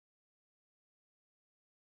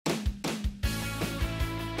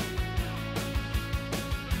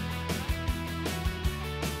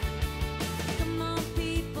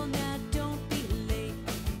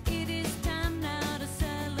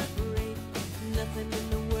Nothing in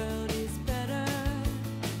the world is better.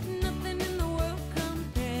 Nothing in the world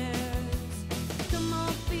compares. Come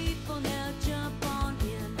on, people, now jump on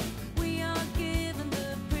in. We are giving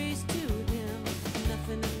the praise to Him.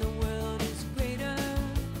 Nothing in the world is greater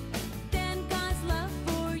than God's love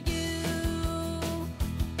for you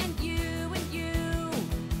and you and you.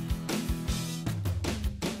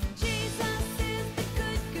 Jesus is the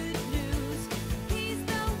good, good news. He's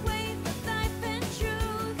the way, the life, and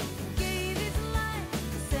truth. Gave His life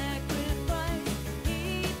a sacrifice.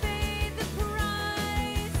 He paid the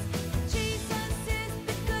price. Jesus is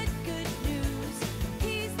the good, good news.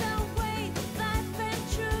 He's the way, the life, and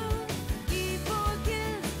truth. He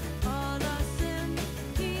forgives all our sin.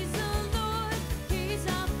 He's the Lord. He's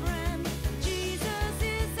our friend. Jesus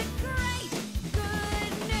is the great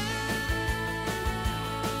good news.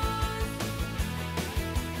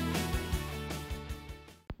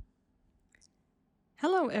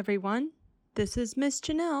 Hello, everyone. This is Miss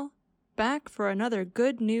Janelle, back for another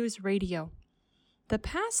Good News Radio. The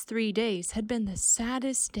past 3 days had been the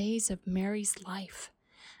saddest days of Mary's life.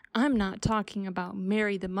 I'm not talking about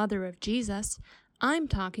Mary, the mother of Jesus. I'm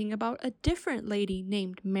talking about a different lady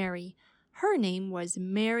named Mary. Her name was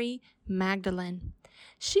Mary Magdalene.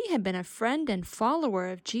 She had been a friend and follower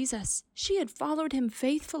of Jesus. She had followed him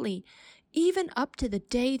faithfully, even up to the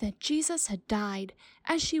day that Jesus had died.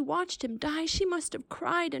 As she watched him die, she must have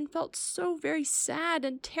cried and felt so very sad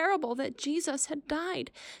and terrible that Jesus had died.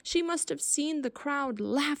 She must have seen the crowd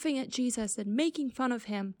laughing at Jesus and making fun of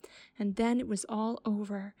him. And then it was all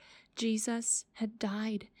over. Jesus had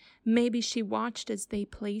died. Maybe she watched as they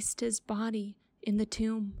placed his body in the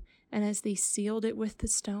tomb and as they sealed it with the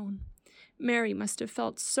stone. Mary must have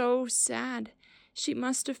felt so sad. She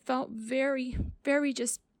must have felt very, very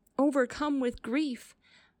just overcome with grief.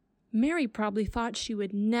 Mary probably thought she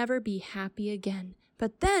would never be happy again.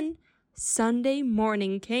 But then Sunday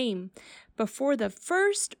morning came. Before the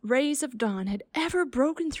first rays of dawn had ever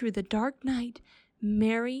broken through the dark night,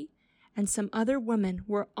 Mary and some other women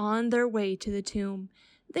were on their way to the tomb.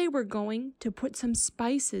 They were going to put some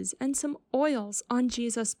spices and some oils on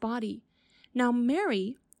Jesus' body. Now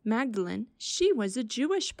Mary Magdalene, she was a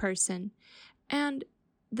Jewish person, and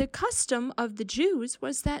the custom of the Jews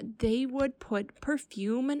was that they would put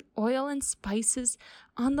perfume and oil and spices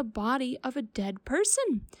on the body of a dead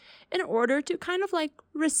person in order to kind of like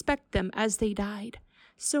respect them as they died.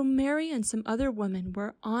 So Mary and some other women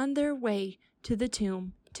were on their way to the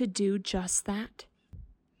tomb to do just that.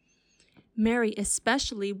 Mary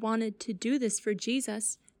especially wanted to do this for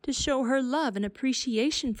Jesus to show her love and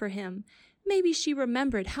appreciation for him. Maybe she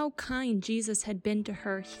remembered how kind Jesus had been to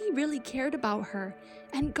her. He really cared about her,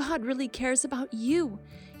 and God really cares about you.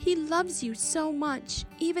 He loves you so much.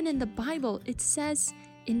 Even in the Bible, it says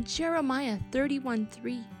in Jeremiah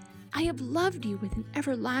 31:3, I have loved you with an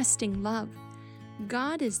everlasting love.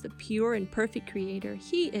 God is the pure and perfect creator.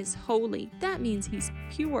 He is holy. That means he's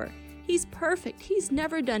pure. He's perfect. He's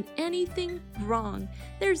never done anything wrong.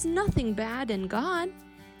 There's nothing bad in God.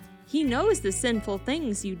 He knows the sinful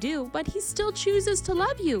things you do, but he still chooses to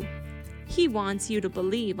love you. He wants you to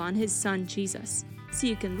believe on his son Jesus, so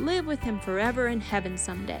you can live with him forever in heaven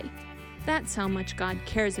someday. That's how much God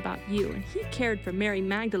cares about you, and he cared for Mary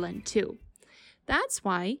Magdalene too. That's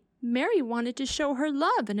why Mary wanted to show her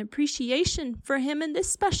love and appreciation for him in this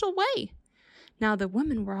special way. Now the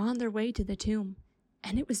women were on their way to the tomb,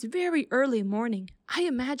 and it was very early morning. I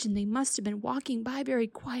imagine they must have been walking by very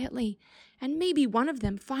quietly, and maybe one of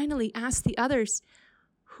them finally asked the others,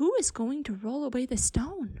 "Who is going to roll away the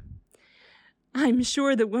stone?" I'm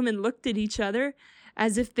sure the women looked at each other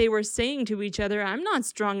as if they were saying to each other, "I'm not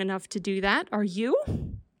strong enough to do that, are you?"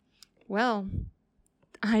 Well,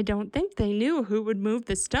 I don't think they knew who would move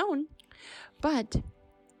the stone. But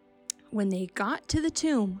when they got to the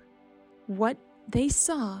tomb, what they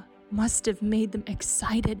saw must have made them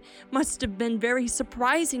excited, must have been very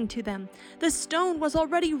surprising to them. The stone was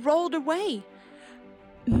already rolled away.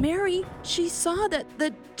 Mary, she saw that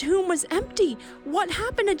the tomb was empty. What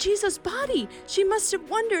happened to Jesus' body? She must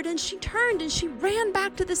have wondered, and she turned and she ran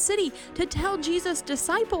back to the city to tell Jesus'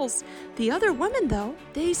 disciples. The other women, though,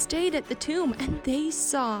 they stayed at the tomb and they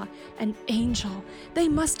saw an angel. They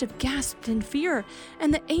must have gasped in fear,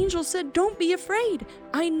 and the angel said, "Don't be afraid.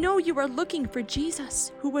 I know you are looking for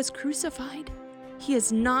Jesus, who was crucified. He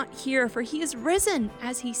is not here, for he is risen,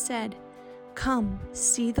 as he said. Come,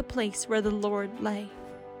 see the place where the Lord lay."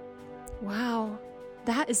 Wow,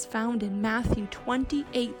 that is found in Matthew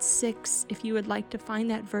 28:6, if you would like to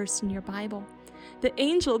find that verse in your Bible. The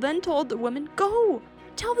angel then told the woman, "Go,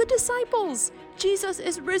 tell the disciples, Jesus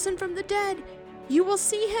is risen from the dead. You will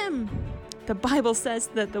see him." The Bible says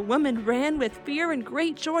that the woman ran with fear and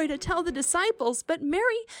great joy to tell the disciples, but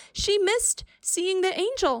Mary, she missed seeing the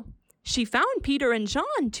angel. She found Peter and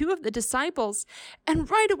John, two of the disciples, and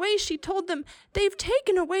right away she told them, "They've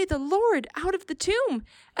taken away the Lord out of the tomb,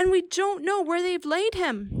 and we don't know where they've laid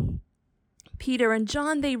him." Peter and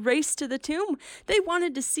John, they raced to the tomb. They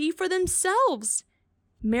wanted to see for themselves.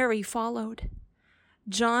 Mary followed.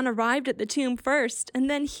 John arrived at the tomb first, and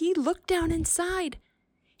then he looked down inside.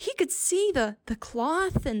 He could see the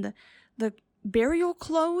cloth and the burial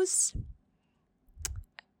clothes,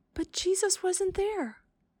 but Jesus wasn't there.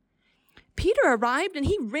 Peter arrived and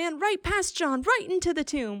he ran right past John, right into the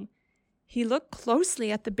tomb. He looked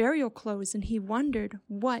closely at the burial clothes and he wondered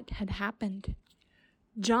what had happened.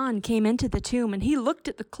 John came into the tomb and he looked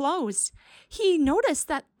at the clothes. He noticed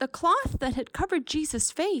that the cloth that had covered Jesus'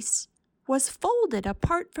 face was folded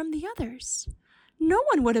apart from the others. No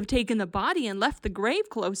one would have taken the body and left the grave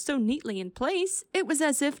clothes so neatly in place. It was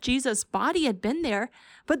as if Jesus' body had been there,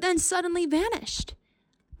 but then suddenly vanished.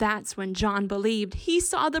 That's when John believed. He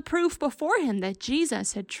saw the proof before him that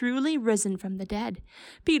Jesus had truly risen from the dead.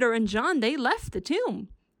 Peter and John, they left the tomb,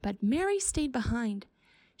 but Mary stayed behind.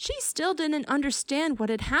 She still didn't understand what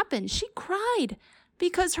had happened. She cried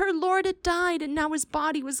because her Lord had died and now his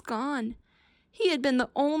body was gone. He had been the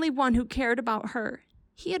only one who cared about her.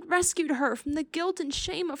 He had rescued her from the guilt and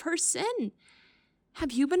shame of her sin.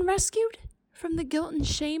 Have you been rescued from the guilt and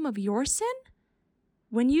shame of your sin?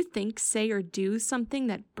 When you think, say, or do something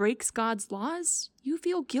that breaks God's laws, you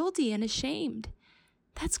feel guilty and ashamed.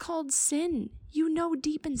 That's called sin. You know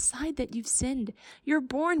deep inside that you've sinned. You're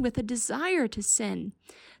born with a desire to sin.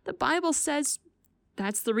 The Bible says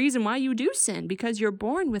that's the reason why you do sin, because you're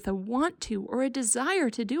born with a want to or a desire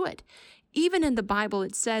to do it. Even in the Bible,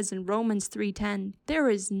 it says in Romans 3:10, there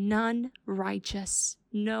is none righteous.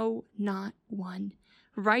 No, not one.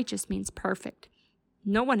 Righteous means perfect.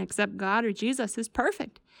 No one except God or Jesus is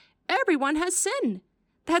perfect. Everyone has sin.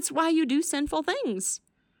 That's why you do sinful things.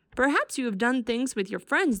 Perhaps you have done things with your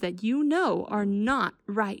friends that you know are not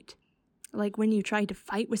right. Like when you try to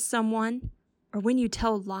fight with someone, or when you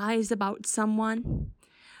tell lies about someone,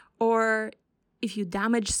 or if you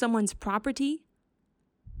damage someone's property.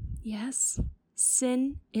 Yes,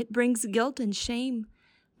 sin, it brings guilt and shame,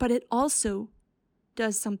 but it also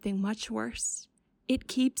does something much worse. It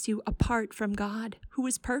keeps you apart from God, who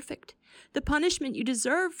is perfect. The punishment you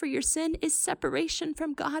deserve for your sin is separation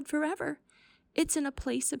from God forever. It's in a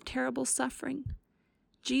place of terrible suffering.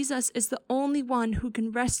 Jesus is the only one who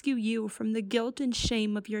can rescue you from the guilt and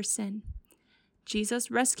shame of your sin.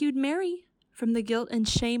 Jesus rescued Mary from the guilt and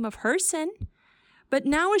shame of her sin. But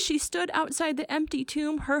now as she stood outside the empty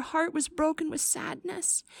tomb, her heart was broken with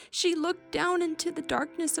sadness. She looked down into the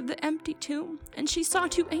darkness of the empty tomb, and she saw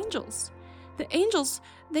two angels. The angels,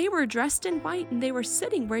 they were dressed in white, and they were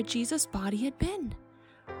sitting where Jesus' body had been.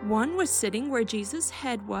 One was sitting where Jesus'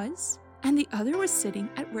 head was, and the other was sitting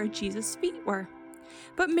at where Jesus' feet were.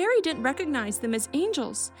 But Mary didn't recognize them as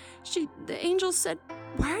angels. The angels said,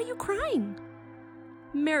 "Why are you crying?"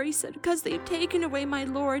 Mary said, "Because they've taken away my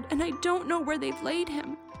Lord, and I don't know where they've laid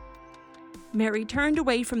him." Mary turned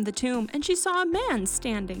away from the tomb, and she saw a man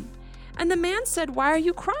standing. And the man said, "Why are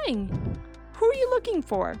you crying? Who are you looking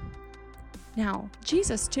for?" Now,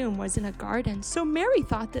 Jesus' tomb was in a garden, so Mary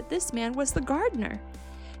thought that this man was the gardener.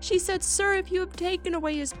 She said, "Sir, if you have taken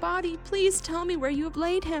away his body, please tell me where you have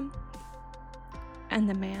laid him." And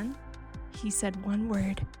the man, he said one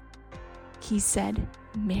word. He said,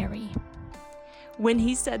 "Mary." When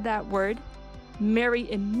he said that word,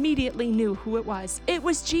 Mary immediately knew who it was. It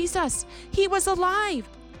was Jesus. He was alive.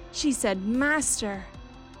 She said, "Master."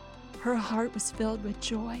 Her heart was filled with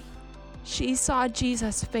joy. She saw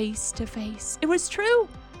Jesus face to face. It was true.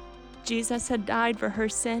 Jesus had died for her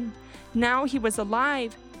sin. Now he was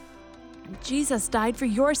alive. Jesus died for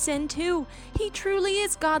your sin too. He truly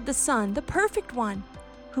is God the Son, the perfect one,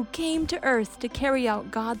 who came to earth to carry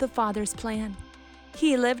out God the Father's plan.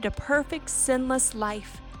 He lived a perfect, sinless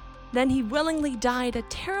life. Then he willingly died a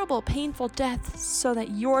terrible, painful death so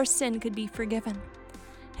that your sin could be forgiven.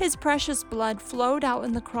 His precious blood flowed out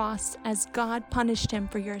on the cross as God punished him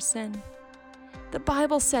for your sin. The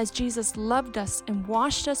Bible says Jesus loved us and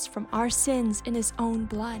washed us from our sins in his own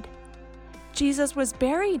blood. Jesus was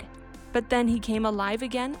buried, but then he came alive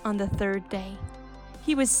again on the third day.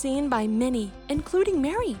 He was seen by many, including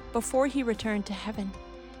Mary, before he returned to heaven.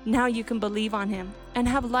 Now you can believe on him and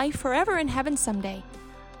have life forever in heaven someday.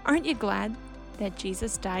 Aren't you glad that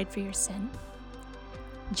Jesus died for your sin?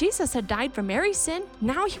 Jesus had died for Mary's sin.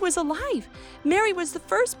 Now he was alive. Mary was the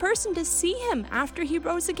first person to see him after he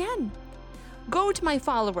rose again. Go to my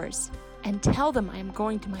followers and tell them I am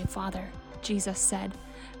going to my Father. Jesus said.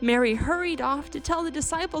 Mary hurried off to tell the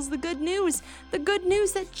disciples the good news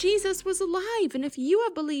that Jesus was alive. And if you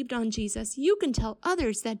have believed on Jesus, you can tell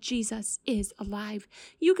others that Jesus is alive.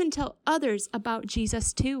 You can tell others about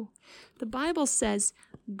Jesus too. The Bible says,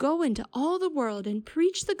 "Go into all the world and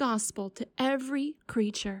preach the gospel to every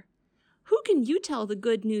creature." Who can you tell the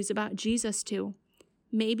good news about Jesus to?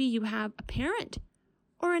 Maybe you have a parent,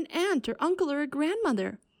 or an aunt or uncle or a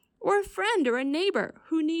grandmother, or a friend or a neighbor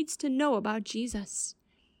who needs to know about Jesus.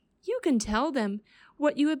 You can tell them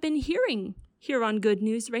what you have been hearing here on Good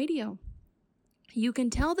News Radio. You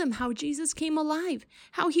can tell them how Jesus came alive,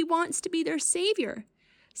 how he wants to be their Savior.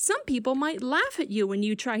 Some people might laugh at you when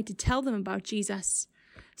you try to tell them about Jesus.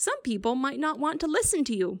 Some people might not want to listen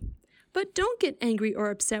to you. But don't get angry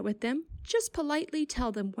or upset with them. Just politely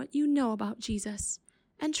tell them what you know about Jesus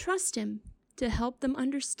and trust him to help them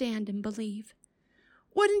understand and believe.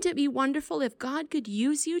 Wouldn't it be wonderful if God could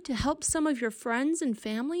use you to help some of your friends and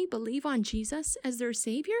family believe on Jesus as their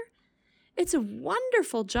Savior? It's a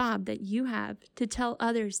wonderful job that you have to tell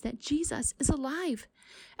others that Jesus is alive.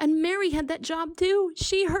 And Mary had that job too.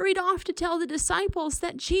 She hurried off to tell the disciples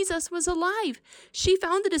that Jesus was alive. She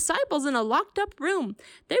found the disciples in a locked up room.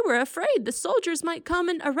 They were afraid the soldiers might come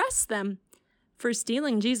and arrest them for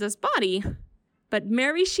stealing Jesus' body. But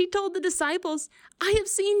Mary, she told the disciples, "I have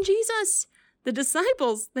seen Jesus." The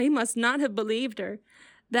disciples, they must not have believed her.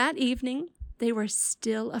 That evening, they were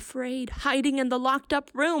still afraid, hiding in the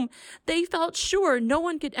locked-up room. They felt sure no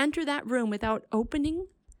one could enter that room without opening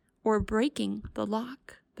or breaking the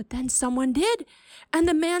lock. But then someone did, and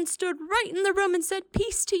the man stood right in the room and said,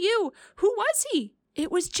 "Peace to you." Who was he?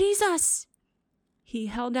 It was Jesus. He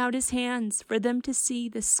held out his hands for them to see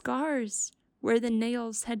the scars where the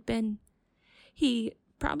nails had been. He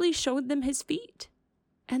probably showed them his feet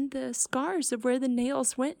and the scars of where the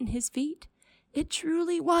nails went in his feet. It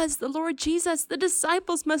truly was the Lord Jesus. The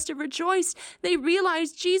disciples must have rejoiced. They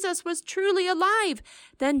realized Jesus was truly alive.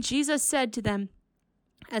 Then Jesus said to them,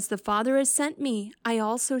 "As the Father has sent me, I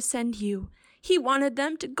also send you." He wanted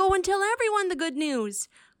them to go and tell everyone the good news.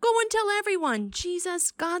 Go and tell everyone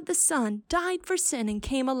Jesus, God the Son, died for sin and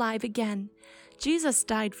came alive again. Jesus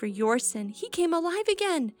died for your sin. He came alive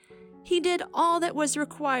again. He did all that was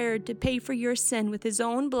required to pay for your sin with his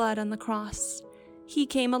own blood on the cross. He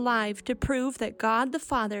came alive to prove that God the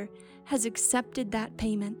Father has accepted that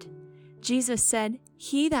payment. Jesus said,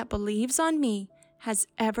 "He that believes on me has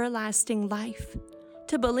everlasting life."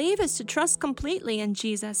 To believe is to trust completely in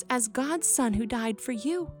Jesus as God's Son who died for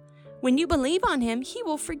you. When you believe on him, he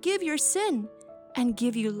will forgive your sin and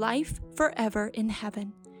give you life forever in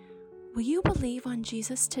heaven. Will you believe on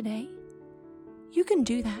Jesus today? You can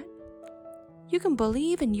do that. You can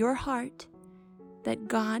believe in your heart that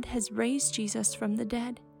God has raised Jesus from the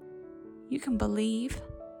dead. You can believe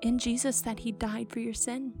in Jesus that he died for your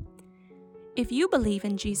sin. If you believe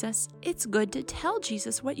in Jesus, it's good to tell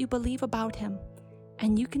Jesus what you believe about him.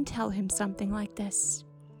 And you can tell him something like this: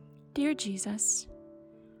 "Dear Jesus,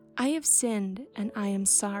 I have sinned and I am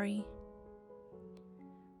sorry.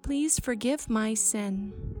 Please forgive my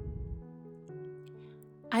sin.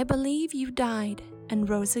 I believe you died and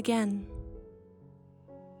rose again.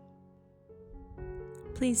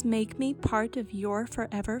 Please make me part of your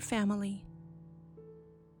forever family.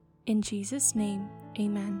 In Jesus' name,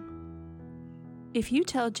 amen." If you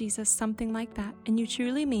tell Jesus something like that and you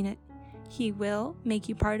truly mean it, he will make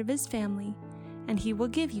you part of his family, and he will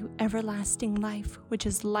give you everlasting life, which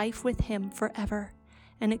is life with him forever,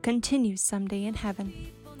 and it continues someday in heaven.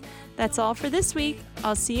 That's all for this week.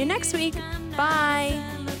 I'll see you next week. Bye.